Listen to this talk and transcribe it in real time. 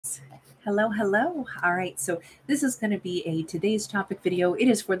Hello, hello. All right, so this is going to be a today's topic video. It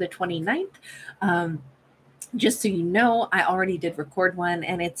is for the 29th. Just so you know, I already did record one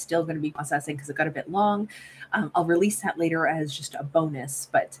and it's still going to be processing because it got a bit long. I'll release that later as just a bonus,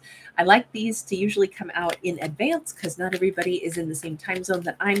 but I like these to usually come out in advance because not everybody is in the same time zone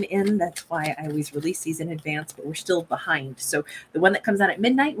that I'm in. That's why I always release these in advance, but we're still behind. So the one that comes out at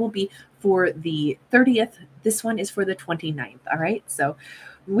midnight will be for the 30th. This one is for the 29th. All right, so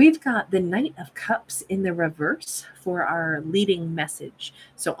we've got the Knight of Cups in the reverse for our leading message.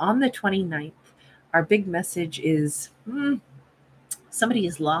 So on the 29th, our big message is somebody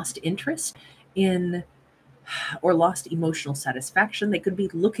has lost interest in or lost emotional satisfaction. They could be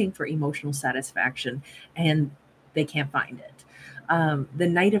looking for emotional satisfaction and they can't find it. The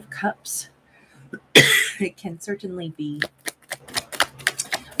Knight of Cups, it can certainly be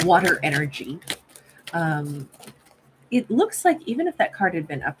water energy. It looks like even if that card had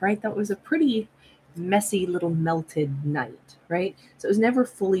been upright, that was a pretty messy little melted knight, right? So it was never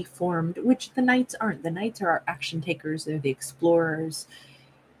fully formed, which the knights aren't. The knights are our action takers. They're the explorers.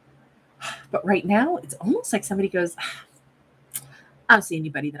 But right now, it's almost like somebody goes, I don't see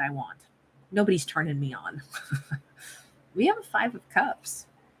anybody that I want. Nobody's turning me on. We have a 5 of Cups.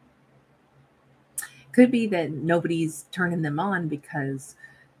 Could be that nobody's turning them on because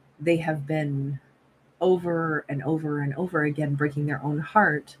they have been over and over and over again breaking their own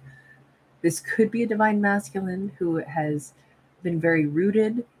heart. This could be a divine masculine who has been very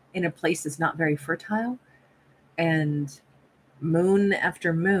rooted in a place that's not very fertile. And moon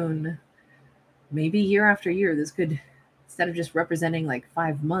after moon, maybe year after year, this could, instead of just representing like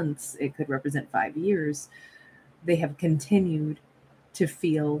 5 months, it could represent 5 years. They have continued to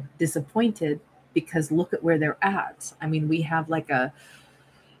feel disappointed because look at where they're at. I mean, we have like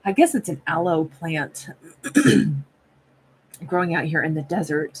I guess it's an aloe plant growing out here in the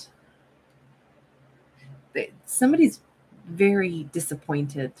desert. Somebody's very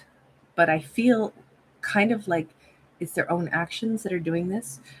disappointed, but I feel kind of like it's their own actions that are doing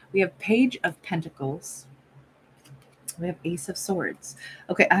this. We have Page of Pentacles. We have Ace of Swords.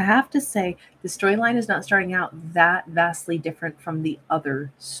 Okay, I have to say the storyline is not starting out that vastly different from the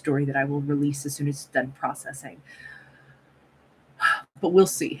other story that I will release as soon as it's done processing. But we'll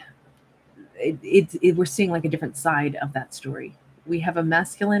see. We're seeing like a different side of that story. We have a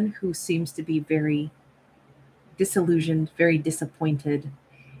masculine who seems to be very disillusioned, very disappointed,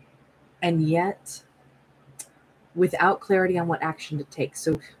 and yet without clarity on what action to take.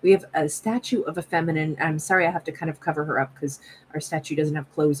 So we have a statue of a feminine. I'm sorry, I have to kind of cover her up because our statue doesn't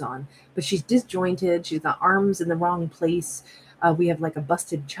have clothes on, but she's disjointed. She's got arms in the wrong place. We have like a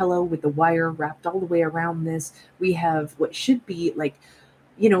busted cello with the wire wrapped all the way around this. We have what should be like,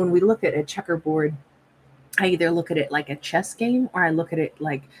 when we look at a checkerboard, I either look at it like a chess game or I look at it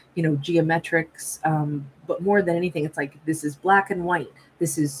like, geometrics. But more than anything, it's like this is black and white.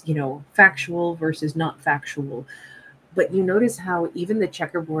 This is, factual versus not factual. But you notice how even the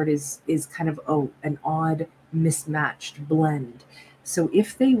checkerboard is kind of an odd, mismatched blend. So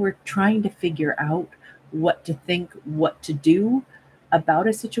if they were trying to figure out what to think, what to do about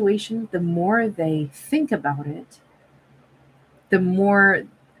a situation, the more they think about it, the more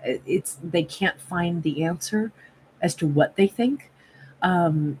they can't find the answer as to what they think.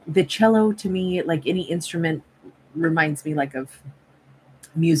 The cello to me, like any instrument, reminds me like of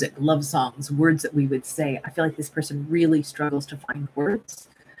music, love songs, words that we would say. I feel like this person really struggles to find words.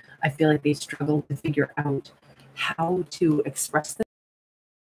 I feel like they struggle to figure out how to express them.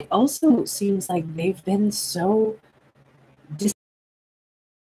 It also seems like they've been so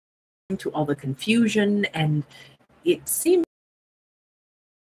to all the confusion, and it seems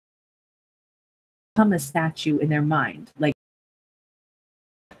become a statue in their mind. Like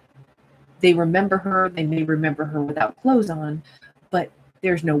they remember her, they may remember her without clothes on, but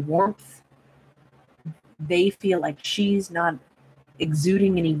there's no warmth. They feel like she's not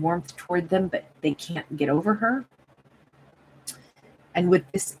exuding any warmth toward them, but they can't get over her. And with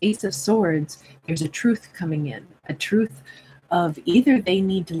this Ace of Swords, there's a truth coming in, a truth of either they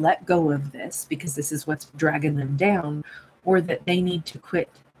need to let go of this because this is what's dragging them down, or that they need to quit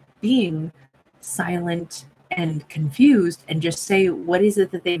being silent and confused and just say what is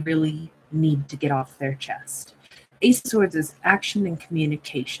it that they really need to get off their chest. Ace of Swords is action and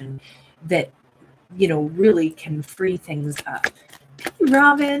communication that, really can free things up.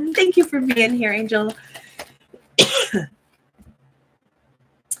 Robin, thank you for being here, Angel.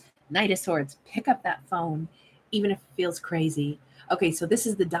 Knight of Swords, pick up that phone, even if it feels crazy. Okay, so this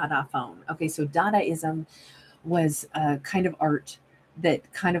is the Dada phone. Okay, so Dadaism was a kind of art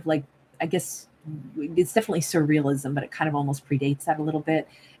that kind of like, I guess it's definitely surrealism, but it kind of almost predates that a little bit.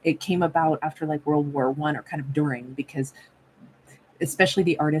 It came about after like World War I, or kind of during, because especially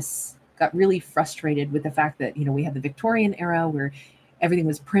the artists got really frustrated with the fact that, you know, we had the Victorian era where everything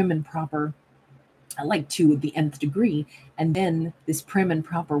was prim and proper, like to the nth degree, and then this prim and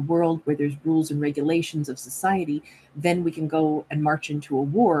proper world where there's rules and regulations of society, then we can go and march into a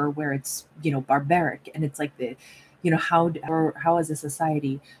war where it's, you know, barbaric. And it's like the, you know, how as a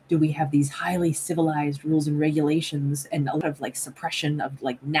society do we have these highly civilized rules and regulations, and a lot of like suppression of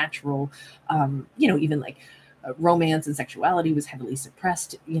like natural, you know, even like romance and sexuality was heavily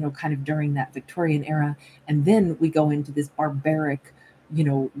suppressed, you know, kind of during that Victorian era. And then we go into this barbaric, you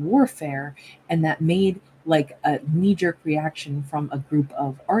know, warfare, and that made like a knee-jerk reaction from a group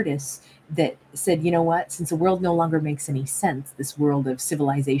of artists that said, you know what, since the world no longer makes any sense, this world of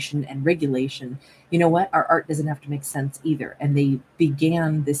civilization and regulation, you know what, our art doesn't have to make sense either. And they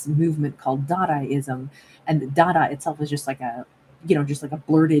began this movement called Dadaism. And Dada itself is just like a, you know, just like a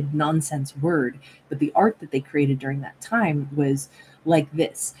blurted nonsense word. But the art that they created during that time was like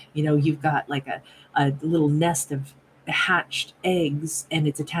this. You know, you've got like a little nest of hatched eggs, and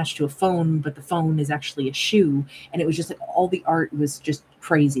it's attached to a phone, but the phone is actually a shoe. And it was just like all the art was just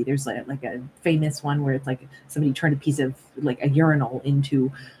crazy. There's like a famous one where it's like somebody turned a piece of like a urinal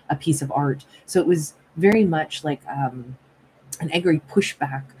into a piece of art. So it was very much like an angry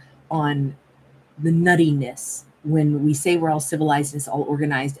pushback on the nuttiness when we say we're all civilized and it's all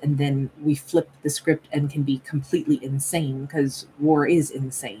organized, and then we flip the script and can be completely insane, because war is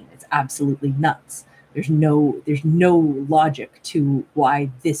insane. It's absolutely nuts. There's no logic to why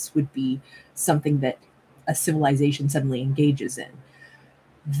this would be something that a civilization suddenly engages in.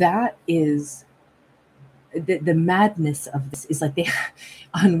 That is the madness of this. Is like they,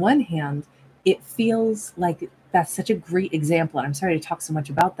 on one hand, it feels like that's such a great example. And I'm sorry to talk so much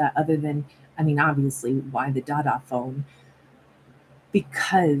about that, other than, I mean, obviously, why the Dada phone?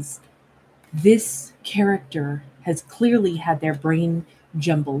 Because this character has clearly had their brain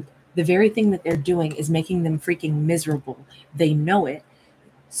jumbled. The very thing that they're doing is making them freaking miserable. They know it.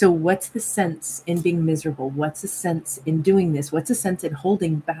 So what's the sense in being miserable? What's the sense in doing this? What's the sense in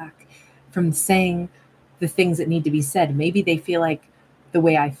holding back from saying the things that need to be said? Maybe they feel like the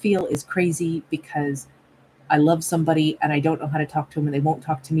way I feel is crazy because I love somebody and I don't know how to talk to them, and they won't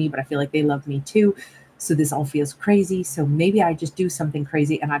talk to me, but I feel like they love me too. So this all feels crazy. So maybe I just do something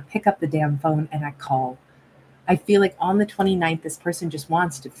crazy and I pick up the damn phone and I call. I feel like on the 29th, this person just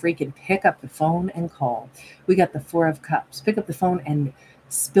wants to freaking pick up the phone and call. We got the Four of Cups. Pick up the phone and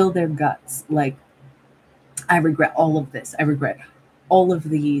spill their guts. Like, I regret all of this. I regret all of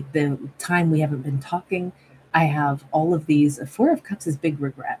the time we haven't been talking. I have all of these. Four of Cups is big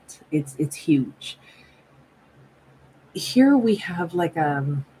regret. It's huge. Here we have like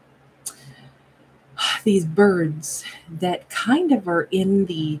these birds that kind of are in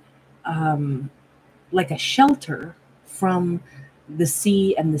the like a shelter from the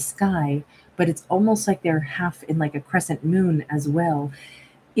sea and the sky, but it's almost like they're half in like a crescent moon as well.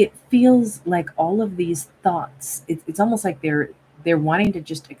 It feels like all of these thoughts, it's almost like they're wanting to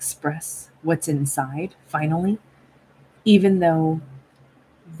just express what's inside finally, even though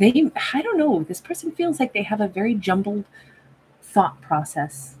they, I don't know, this person feels like they have a very jumbled thought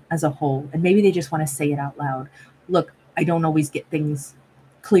process as a whole, and maybe they just want to say it out loud. Look, I don't always get things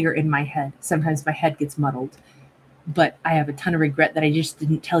clear in my head. Sometimes my head gets muddled, but I have a ton of regret that I just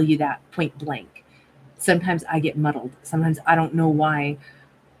didn't tell you that point blank. Sometimes I get muddled. Sometimes I don't know why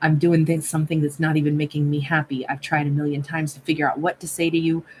I'm doing something that's not even making me happy. I've tried a million times to figure out what to say to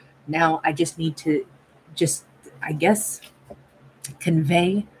you. Now I just need to just, I guess,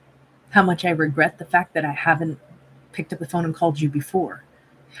 convey how much I regret the fact that I haven't picked up the phone and called you before.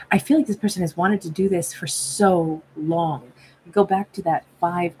 I feel like this person has wanted to do this for so long. Go back to that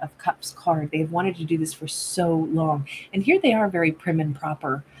Five of Cups card. They've wanted to do this for so long. And here they are, very prim and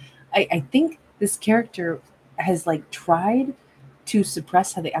proper. I think this character has like tried to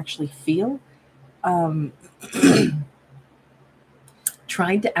suppress how they actually feel. Um,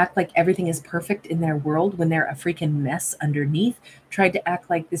 tried to act like everything is perfect in their world when they're a freaking mess underneath. Tried to act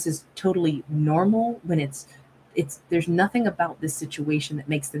like this is totally normal when it's there's nothing about this situation that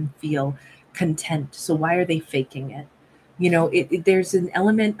makes them feel content. So why are they faking it? You know, there's an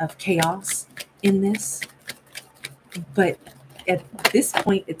element of chaos in this, but at this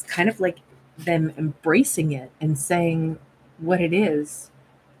point, it's kind of like them embracing it and saying what it is.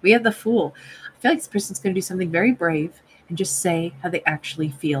 We have the Fool. I feel like this person's going to do something very brave and just say how they actually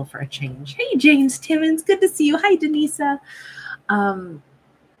feel for a change. Hey, James Timmons, good to see you. Hi, Denisa.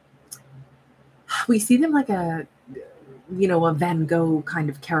 We see them like a Van Gogh kind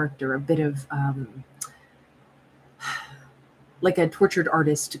of character, a bit of like a tortured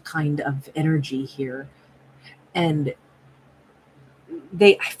artist kind of energy here. And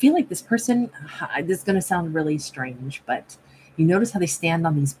I feel like this person, this is going to sound really strange, but you notice how they stand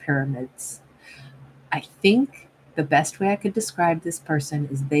on these pyramids. I think the best way I could describe this person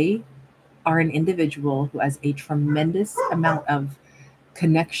is they are an individual who has a tremendous amount of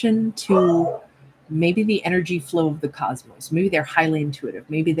connection to maybe the energy flow of the cosmos. Maybe they're highly intuitive.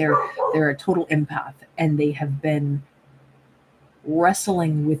 Maybe they're a total empath, and they have been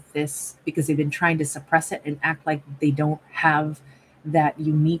wrestling with this because they've been trying to suppress it and act like they don't have that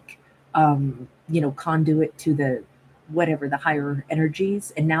unique conduit to the whatever the higher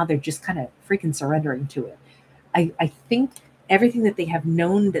energies, and now they're just kind of freaking surrendering to it. I think everything that they have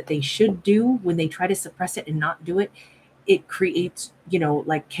known that they should do, when they try to suppress it and not do it, it creates,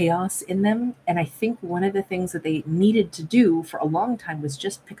 like chaos in them. And I think one of the things that they needed to do for a long time was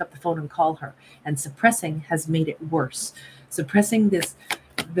just pick up the phone and call her. And suppressing has made it worse. Suppressing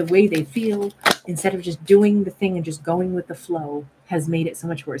the way they feel, instead of just doing the thing and just going with the flow, has made it so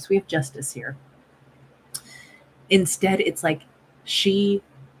much worse. We have justice here. Instead, it's like she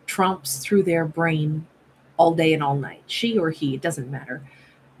trumps through their brain all day and all night. She or he, it doesn't matter.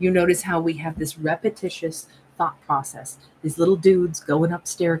 You notice how we have this repetitious thought process. These little dudes going up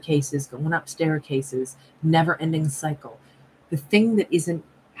staircases, never ending cycle. The thing that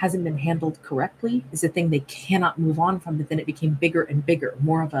hasn't been handled correctly is the thing they cannot move on from, but then it became bigger and bigger.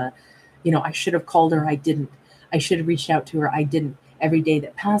 More of a, I should have called her, I didn't. I should have reached out to her, I didn't. Every day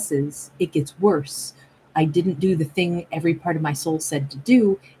that passes, it gets worse. I didn't do the thing every part of my soul said to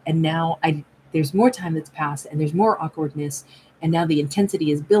do, and now there's more time that's passed, and there's more awkwardness, and now the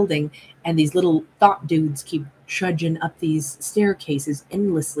intensity is building, and these little thought dudes keep trudging up these staircases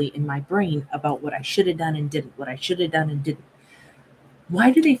endlessly in my brain about what I should have done and didn't, what I should have done and didn't. Why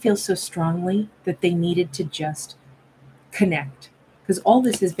do they feel so strongly that they needed to just connect? Because all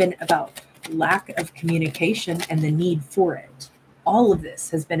this has been about lack of communication and the need for it. All of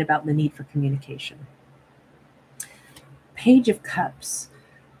this has been about the need for communication. Page of Cups,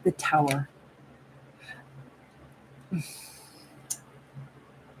 the Tower.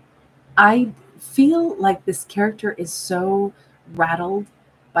 I feel like this character is so rattled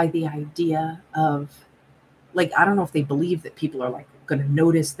by the idea of, like, I don't know if they believe that people are like going to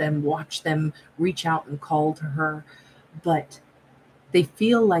notice them, watch them, reach out and call to her, but they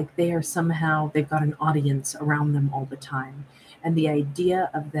feel like they've got an audience around them all the time. And the idea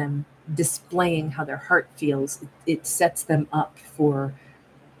of them displaying how their heart feels, it sets them up for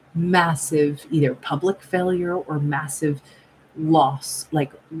massive either public failure or massive loss.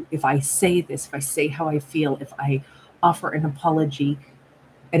 Like, if I say this, if I say how I feel, if I offer an apology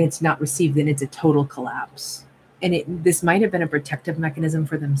and it's not received, then it's a total collapse. And this might have been a protective mechanism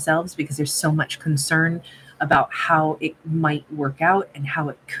for themselves, because there's so much concern about how it might work out and how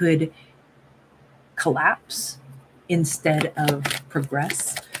it could collapse instead of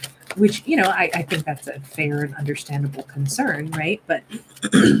progress, which, I think that's a fair and understandable concern, right? But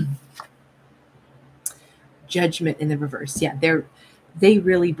Judgment in the reverse. Yeah, they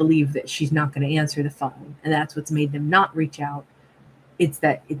really believe that she's not going to answer the phone, and that's what's made them not reach out. It's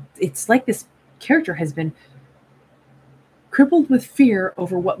like this character has been crippled with fear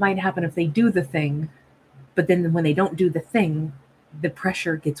over what might happen if they do the thing, but then when they don't do the thing, the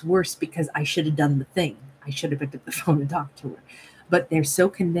pressure gets worse because I should have done the thing. I should have picked up the phone and talked to her. But they're so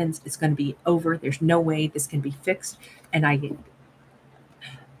convinced it's going to be over. There's no way this can be fixed. And I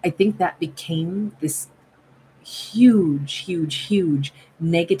think that became this huge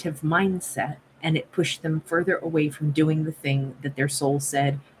negative mindset, and it pushed them further away from doing the thing that their soul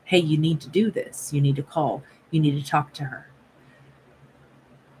said, hey, you need to do this. You need to call. You need to talk to her.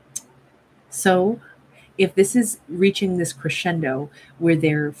 So if this is reaching this crescendo where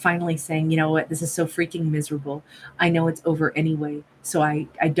they're finally saying, you know what, this is so freaking miserable. I know it's over anyway. So I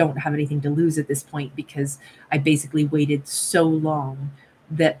don't have anything to lose at this point, because I basically waited so long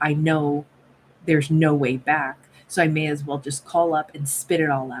that I know there's no way back. So I may as well just call up and spit it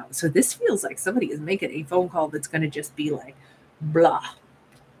all out. So this feels like somebody is making a phone call that's going to just be like, blah,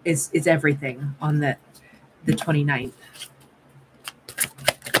 is everything on the 29th.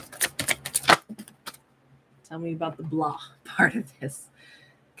 Tell me about the blah part of this.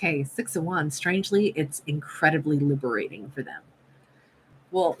 Okay, 6 of Wands. Strangely, it's incredibly liberating for them.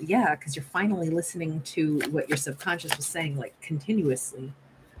 Well, yeah, because you're finally listening to what your subconscious was saying, like, continuously.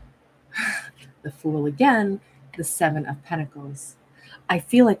 The Fool again, the 7 of Pentacles. I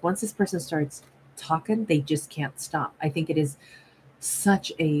feel like once this person starts talking, they just can't stop. I think it is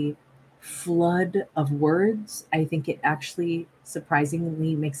such a flood of words. I think it actually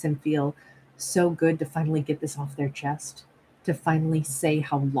surprisingly makes him feel so good to finally get this off their chest, to finally say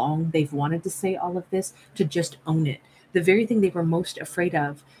how long they've wanted to say all of this, to just own it. The very thing they were most afraid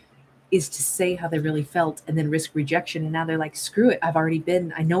of is to say how they really felt and then risk rejection. And now they're like, screw it. I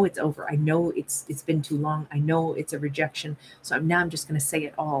know it's over. I know it's been too long. I know it's a rejection. So I'm just going to say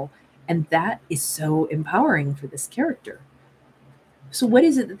it all. And that is so empowering for this character. So what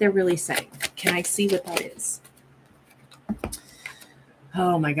is it that they're really saying? Can I see what that is?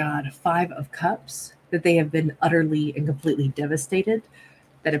 Oh my God. 5 of Cups, that they have been utterly and completely devastated,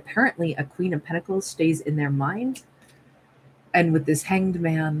 that apparently a Queen of Pentacles stays in their mind. And with this Hanged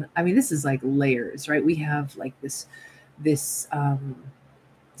Man, I mean, this is like layers, right? We have like this this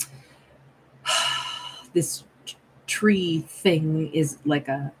tree thing is like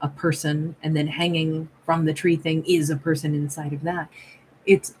a person, and then hanging from the tree thing is a person inside of that.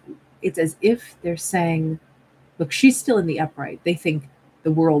 It's as if they're saying, look, she's still in the upright. They think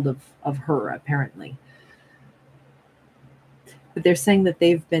the world of her, apparently. But they're saying that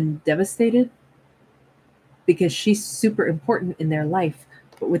they've been devastated because she's super important in their life.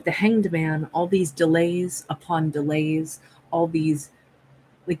 But with the Hanged Man, all these delays upon delays, all these,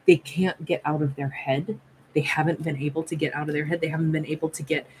 like, they can't get out of their head. They haven't been able to get out of their head. They haven't been able to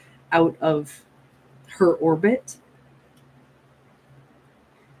get out of her orbit.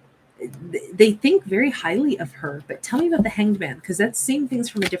 They think very highly of her. But tell me about the Hanged Man, because that's seeing things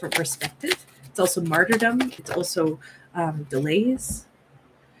from a different perspective. It's also martyrdom. It's also delays.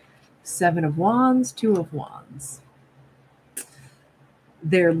 7 of Wands, 2 of Wands.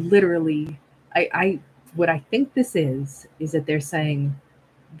 They're literally, what I think this is that they're saying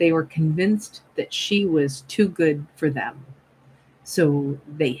they were convinced that she was too good for them. So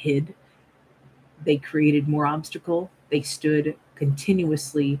they hid. They created more obstacle. They stood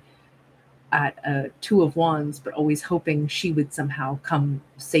continuously at a 2 of Wands, but always hoping she would somehow come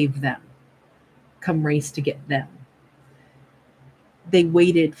save them, come race to get them. They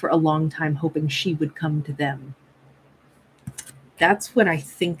waited for a long time hoping she would come to them. That's what I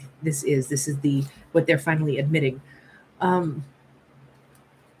think this is. This is what they're finally admitting.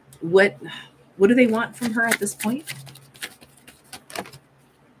 What do they want from her at this point?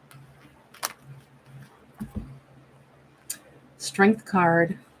 Strength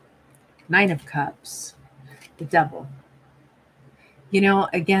card, 9 of Cups, the Devil. You know,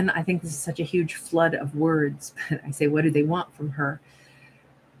 again, I think this is such a huge flood of words. But I say, what do they want from her?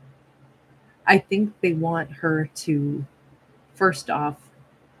 I think they want her to, first off,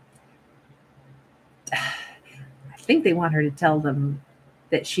 I think they want her to tell them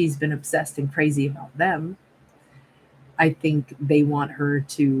that she's been obsessed and crazy about them. I think they want her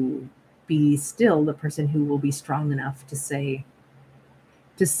to be still the person who will be strong enough to say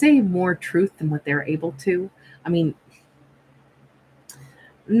more truth than what they're able to. I mean,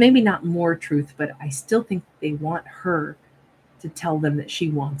 maybe not more truth, but I still think they want her to tell them that she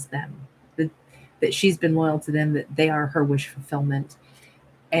wants them, that she's been loyal to them, that they are her wish fulfillment.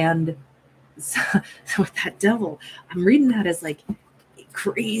 And so with that Devil, I'm reading that as like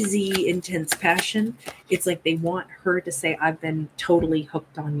crazy intense passion. It's like they want her to say, I've been totally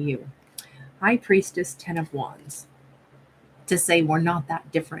hooked on you. High Priestess, 10 of Wands, to say, we're not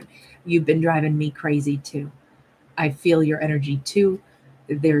that different. You've been driving me crazy too. I feel your energy too.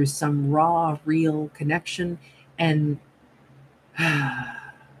 There's some raw, real connection. And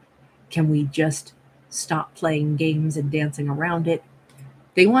can we just stop playing games and dancing around it?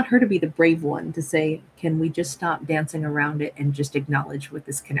 They want her to be the brave one to say, can we just stop dancing around it and just acknowledge what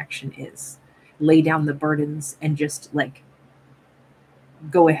this connection is? Lay down the burdens and just like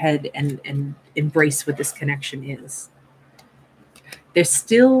go ahead and embrace what this connection is. They're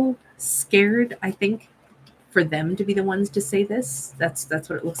still scared, I think, for them to be the ones to say this. That's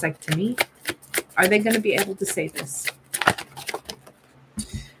what it looks like to me. Are they going to be able to say this?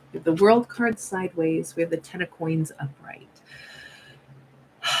 We have the World card sideways. We have the 10 of Coins upright.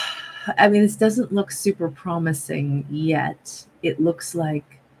 I mean, this doesn't look super promising yet. It looks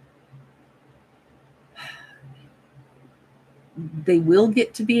like they will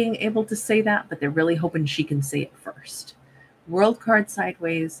get to being able to say that, but they're really hoping she can say it first. World card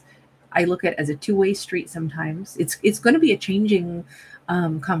sideways, I look at as a two-way street sometimes. It's going to be a changing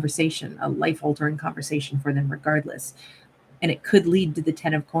conversation, a life-altering conversation for them regardless. And it could lead to the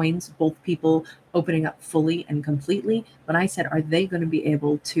 10 of Coins, both people opening up fully and completely. But I said, are they going to be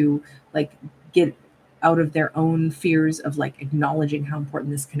able to like get out of their own fears of like acknowledging how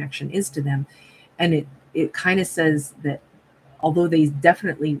important this connection is to them? And it kind of says that although they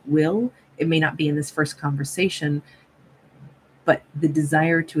definitely will, it may not be in this first conversation. but the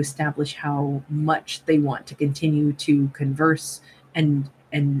desire to establish how much they want to continue to converse and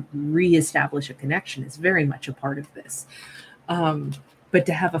reestablish a connection is very much a part of this. But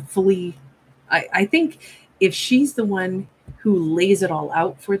to have a fully, I think if she's the one who lays it all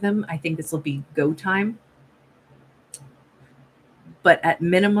out for them, I think this will be go time. But at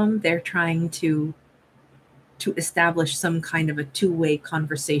minimum, they're trying to establish some kind of a two-way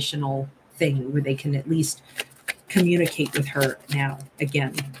conversational thing where they can at least communicate with her now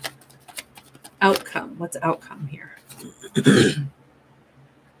again. Outcome. What's outcome here?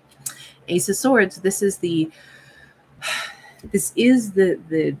 Ace of Swords. This is the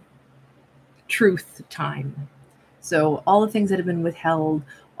truth time. So all the things that have been withheld,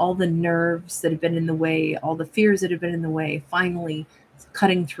 all the nerves that have been in the way, all the fears that have been in the way, finally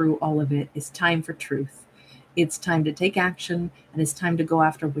cutting through all of it is time for truth. It's time to take action, and it's time to go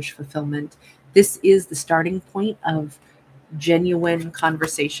after wish fulfillment. This is the starting point of genuine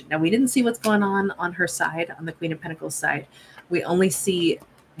conversation. Now, we didn't see what's going on her side, on the Queen of Pentacles side. We only see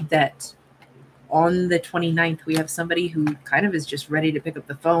that on the 29th, we have somebody who kind of is just ready to pick up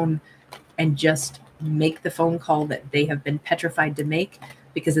the phone and just make the phone call that they have been petrified to make,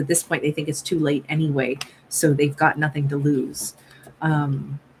 because at this point they think it's too late anyway, so they've got nothing to lose.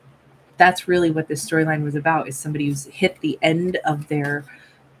 That's really what this storyline was about, is somebody who's hit the end of their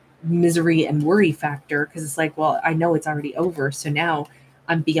misery and worry factor, because it's like, well, I know it's already over, so now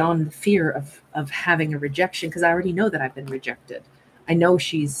I'm beyond the fear of having a rejection, because I already know that I've been rejected. I know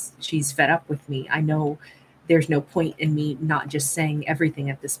she's fed up with me. I know there's no point in me not just saying everything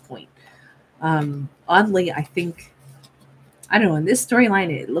at this point. Oddly, I think, I don't know, in this storyline,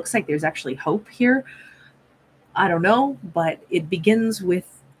 it looks like there's actually hope here. I don't know, but it begins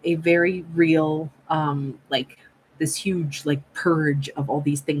with a very real, like this huge like purge of all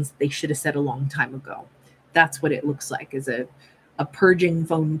these things they should have said a long time ago. That's what it looks like, is a purging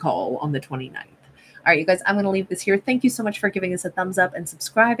phone call on the 29th. All right, you guys, I'm going to leave this here. Thank you so much for giving us a thumbs up and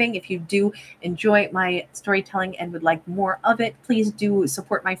subscribing. If you do enjoy my storytelling and would like more of it, please do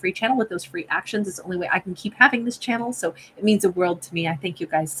support my free channel with those free actions. It's the only way I can keep having this channel, so it means the world to me. I thank you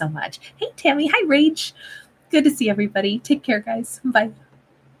guys so much. Hey, Tammy. Hi, Rage. Good to see everybody. Take care, guys. Bye.